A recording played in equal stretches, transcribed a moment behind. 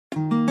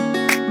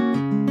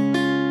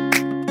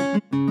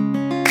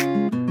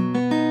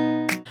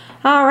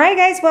All right,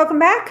 guys, welcome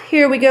back.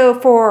 Here we go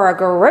for a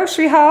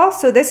grocery haul.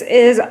 So this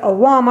is a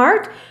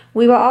Walmart.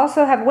 We will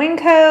also have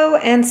Winco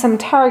and some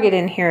Target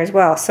in here as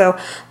well. So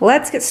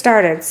let's get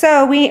started.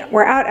 So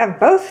we're out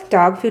of both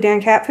dog food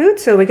and cat food.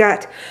 So we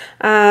got,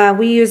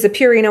 we use the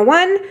Purina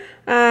 1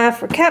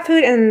 for cat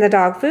food and the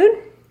dog food.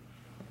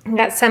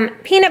 Got some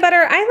peanut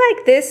butter. I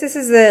like this. This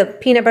is the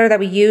peanut butter that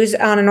we use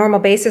on a normal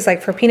basis,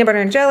 like for peanut butter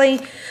and jelly.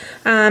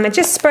 It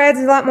just spreads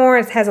a lot more.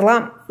 It has a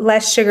lot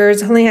less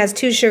sugars. It only has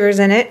 2 sugars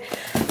in it.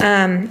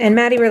 And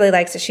Maddie really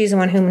likes it. She's the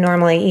one who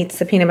normally eats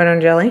the peanut butter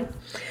and jelly.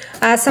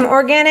 Some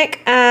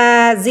organic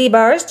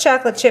Z-bars,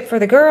 chocolate chip for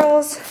the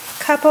girls.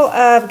 Couple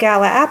of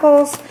Gala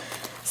apples.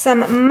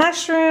 Some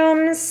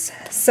mushrooms.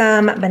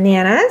 Some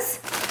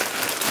bananas.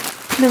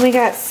 And then we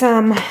got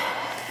some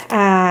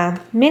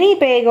mini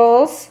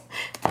bagels.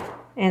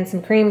 And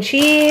some cream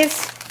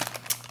cheese,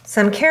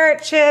 some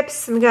carrot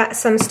chips. We got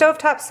some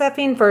stovetop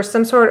stuffing for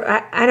some sort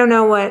of, I don't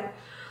know what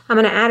I'm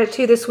going to add it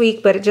to this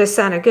week, but it just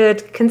sounded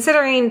good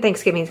considering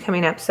Thanksgiving is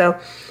coming up. So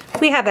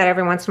we have that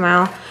every once in a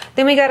while.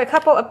 Then we got a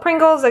couple of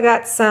Pringles. I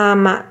got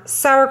some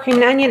sour cream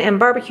and onion and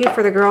barbecue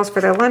for the girls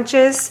for their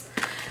lunches.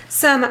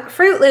 Some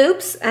Fruit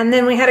Loops, and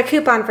then we had a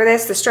coupon for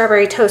this, the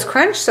Strawberry Toast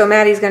Crunch. So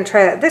Maddie's going to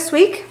try that this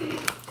week.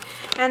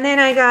 And then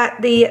I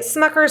got the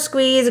Smucker's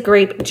Squeeze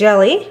Grape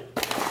Jelly.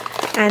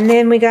 And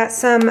then we got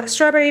some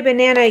strawberry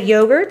banana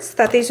yogurts.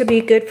 Thought these would be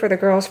good for the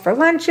girls for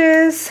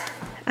lunches.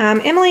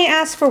 Emily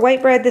asked for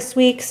white bread this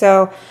week,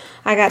 so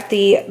I got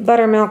the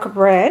buttermilk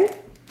bread.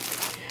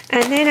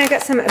 And then I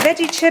got some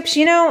veggie chips.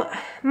 You know,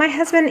 my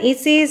husband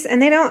eats these,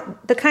 and they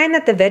don't, the kind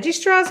that the veggie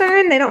straws are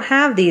in, they don't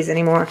have these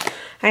anymore.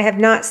 I have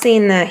not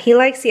seen that. He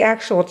likes the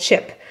actual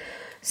chip.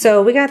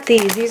 So we got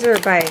these. These are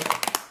by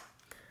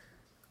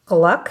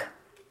Gluck.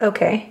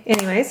 Okay,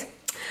 anyways.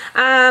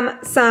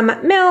 Some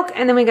milk,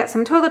 and then we got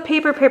some toilet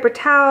paper, paper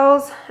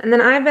towels, and then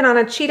I've been on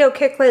a Cheeto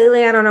kick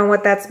lately. I don't know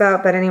what that's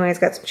about, but anyways,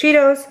 got some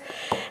Cheetos.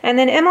 And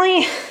then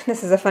Emily,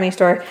 this is a funny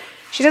story,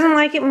 she doesn't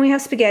like it when we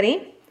have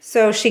spaghetti,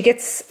 so she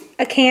gets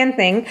a can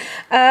thing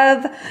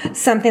of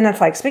something that's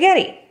like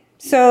spaghetti.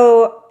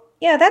 So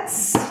yeah,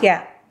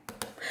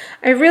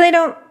 I really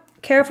don't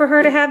care for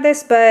her to have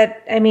this,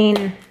 but I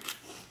mean,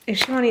 if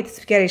she wants to eat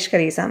the spaghetti, she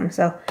could eat something.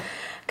 So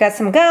got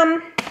some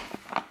gum.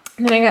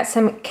 And then I got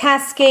some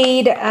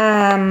Cascade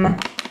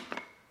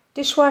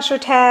dishwasher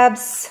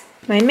tabs,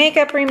 my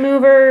makeup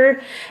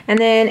remover, and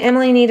then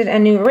Emily needed a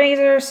new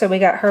razor, so we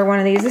got her one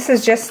of these. This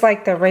is just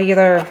like the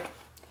regular,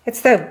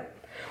 it's the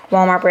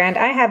Walmart brand.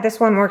 I have this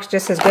one, works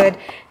just as good.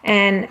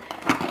 And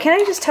can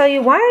I just tell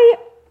you, why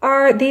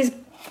are these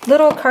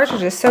little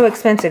cartridges so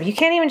expensive? You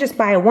can't even just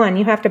buy one.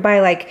 You have to buy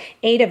like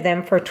 8 of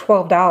them for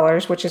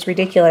 $12, which is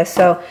ridiculous.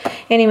 So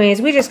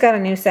anyways, we just got a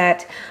new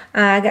set.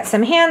 I got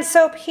some hand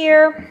soap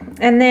here,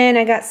 and then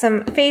I got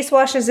some face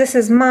washes. This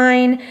is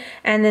mine,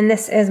 and then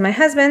this is my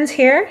husband's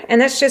here, and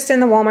that's just in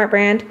the Walmart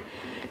brand.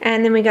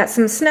 And then we got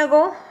some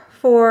Snuggle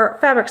for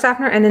fabric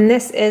softener, and then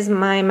this is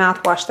my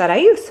mouthwash that I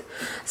use.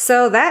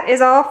 So that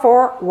is all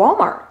for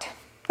Walmart.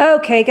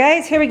 Okay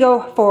guys, here we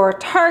go for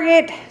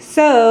Target.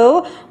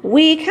 So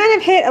we kind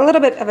of hit a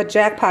little bit of a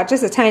jackpot,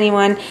 just a tiny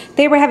one.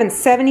 They were having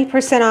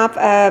 70% off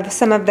of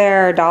some of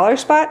their dollar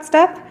spot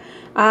stuff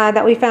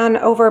that we found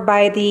over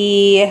by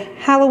the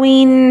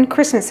Halloween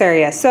Christmas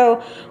area.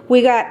 So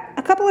we got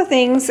a couple of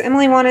things.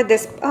 Emily wanted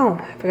this, oh,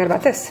 I forgot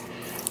about this.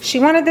 She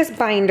wanted this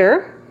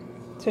binder.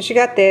 So she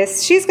got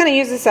this. She's going to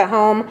use this at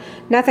home.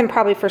 Nothing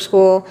probably for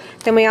school.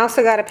 Then we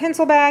also got a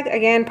pencil bag,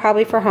 again,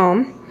 probably for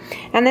home.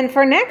 And then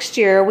for next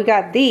year, we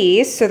got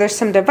these. So there's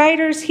some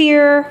dividers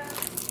here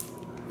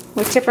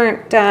with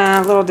different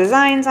little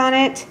designs on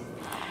it.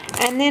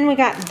 And then we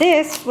got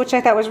this, which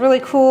I thought was really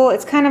cool.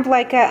 It's kind of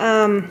like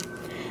a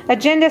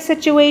agenda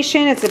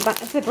situation. It's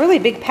a really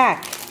big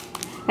pack.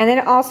 And then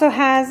it also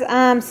has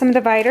some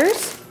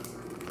dividers.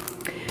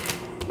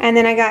 And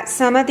then I got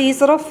some of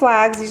these little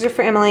flags. These are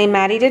for Emily.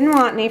 Maddie didn't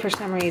want any for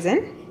some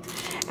reason.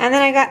 And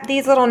then I got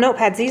these little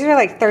notepads. These are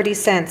like 30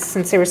 cents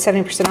since they were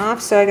 70%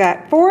 off. So I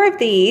got 4 of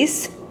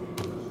these,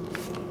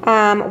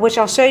 which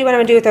I'll show you what I'm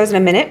going to do with those in a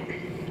minute.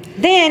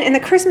 Then in the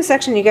Christmas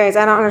section, you guys,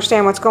 I don't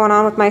understand what's going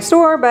on with my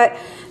store, but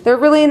they're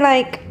really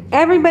like,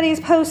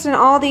 everybody's posting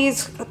all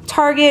these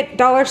Target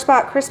dollar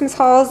spot Christmas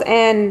hauls,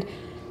 and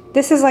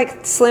this is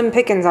like slim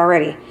pickings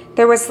already.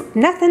 There was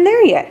nothing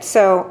there yet,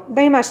 so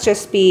they must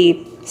just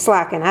be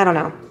slacking. I don't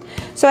know.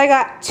 So I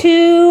got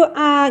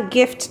 2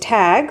 gift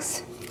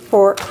tags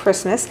for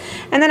Christmas,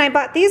 and then I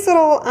bought these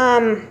little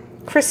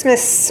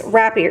Christmas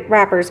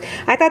wrappers.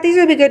 I thought these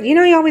would be good. You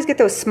know, you always get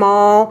those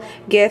small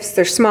gifts.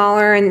 They're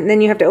smaller, and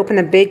then you have to open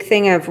the big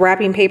thing of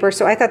wrapping paper.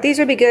 So I thought these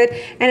would be good,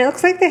 and it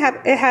looks like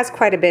it has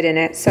quite a bit in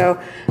it. So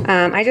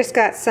I just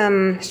got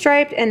some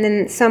striped, and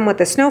then some with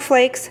the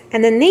snowflakes,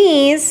 and then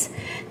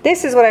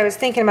this is what I was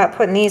thinking about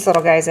putting these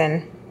little guys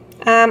in.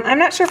 I'm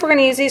not sure if we're going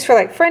to use these for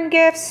like friend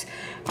gifts.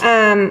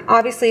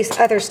 Obviously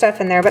other stuff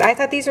in there, but I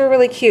thought these were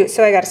really cute.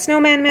 So I got a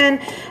snowman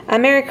man, a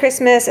Merry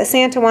Christmas, a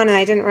Santa one, and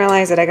I didn't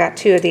realize that I got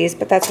 2 of these,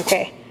 but that's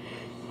okay.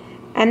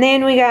 And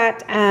then we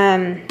got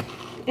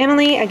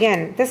Emily,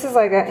 again, this is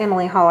like an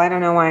Emily haul. I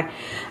don't know why.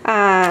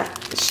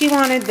 She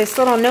wanted this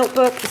little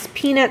notebook, this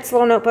Peanuts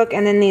little notebook,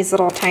 and then these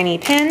little tiny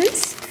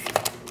pins.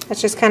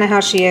 That's just kind of how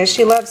she is.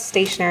 She loves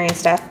stationery and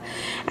stuff.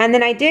 And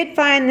then I did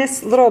find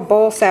this little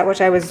bowl set,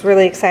 which I was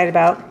really excited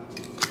about.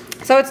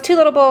 So it's 2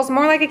 little bowls,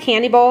 more like a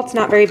candy bowl. It's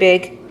not very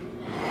big.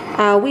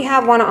 We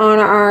have one on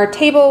our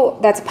table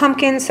that's a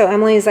pumpkin, so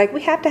Emily's like,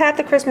 we have to have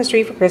the Christmas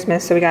tree for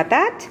Christmas, so we got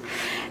that.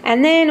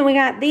 And then we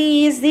got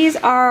these. These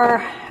are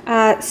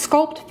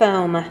sculpt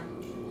foam.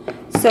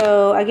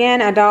 So again,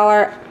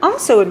 $1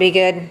 also would be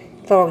good.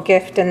 Little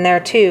gift in there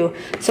too.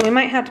 So we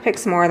might have to pick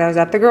some more of those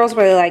up. The girls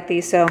really like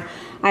these, so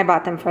I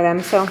bought them for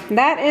them. So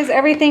that is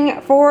everything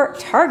for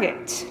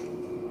Target.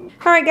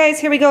 All right, guys,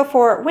 here we go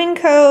for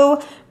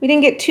Winco. We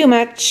didn't get too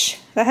much.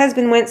 The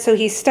husband went, so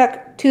he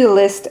stuck to the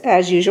list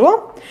as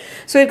usual.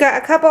 So we've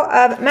got a couple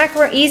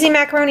of easy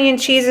macaroni and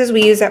cheeses.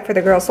 We use that for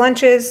the girls'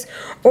 lunches,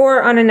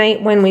 or on a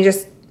night when we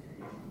just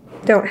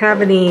don't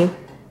have any,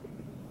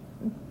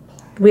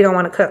 we don't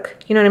want to cook.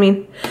 You know what I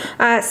mean?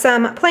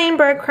 Some plain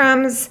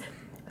breadcrumbs,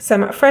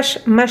 some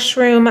fresh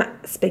mushroom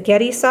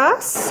spaghetti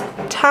sauce,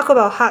 Taco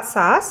Bell hot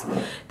sauce.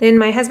 Then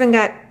my husband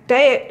got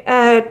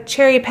Diet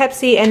Cherry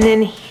Pepsi, and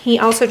then he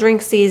also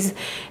drinks these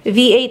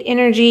V8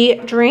 energy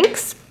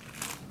drinks.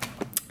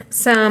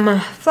 Some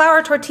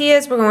flour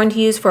tortillas we're going to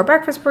use for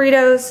breakfast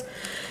burritos.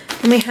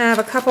 And we have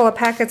a couple of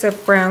packets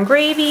of brown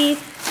gravy,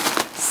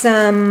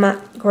 some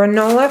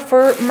granola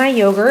for my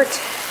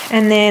yogurt,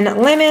 and then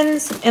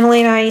lemons.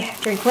 Emily and I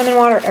drink lemon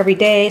water every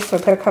day, so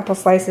I put a couple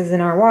slices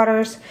in our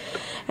waters.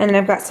 And then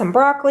I've got some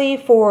broccoli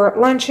for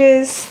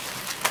lunches,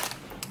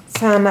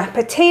 some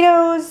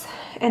potatoes,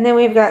 and then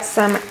we've got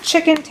some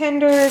chicken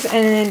tenders,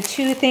 and then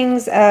 2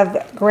 things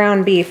of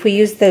ground beef. We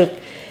use the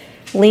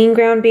lean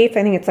ground beef.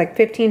 I think it's like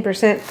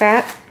 15%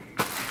 fat.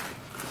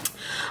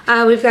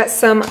 We've got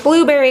some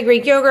blueberry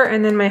Greek yogurt,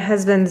 and then my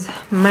husband's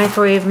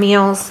microwave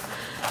meals.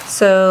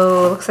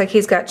 So looks like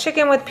he's got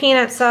chicken with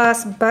peanut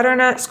sauce,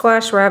 butternut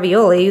squash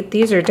ravioli.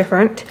 These are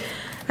different.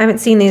 I haven't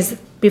seen these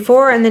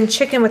before. And then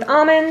chicken with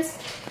almonds.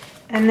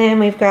 And then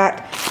we've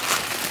got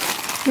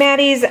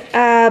Maddie's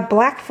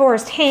Black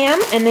Forest ham,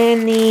 and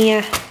then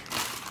the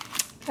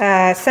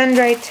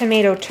sun-dried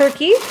tomato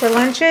turkey for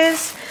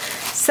lunches.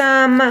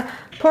 Some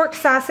pork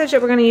sausage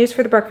that we're going to use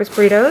for the breakfast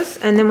burritos.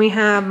 And then we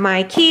have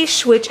my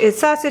quiche, which is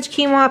sausage,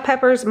 quinoa,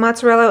 peppers,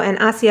 mozzarella, and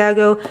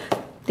Asiago.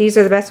 These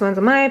are the best ones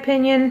in my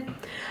opinion.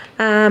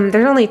 There's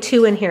only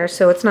 2 in here,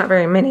 so it's not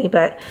very many,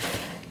 but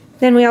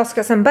then we also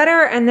got some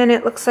butter, and then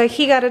it looks like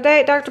he got a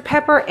Diet Dr.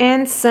 Pepper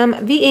and some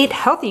V8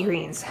 Healthy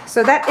Greens.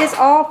 So that is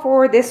all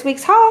for this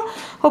week's haul.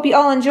 Hope you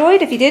all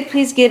enjoyed. If you did,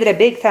 please give it a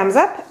big thumbs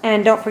up,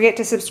 and don't forget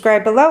to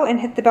subscribe below and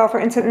hit the bell for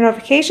instant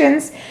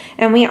notifications.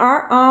 And we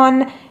are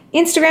on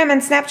Instagram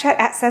and Snapchat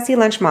at Sassy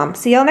Lunch Mom.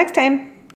 See y'all next time.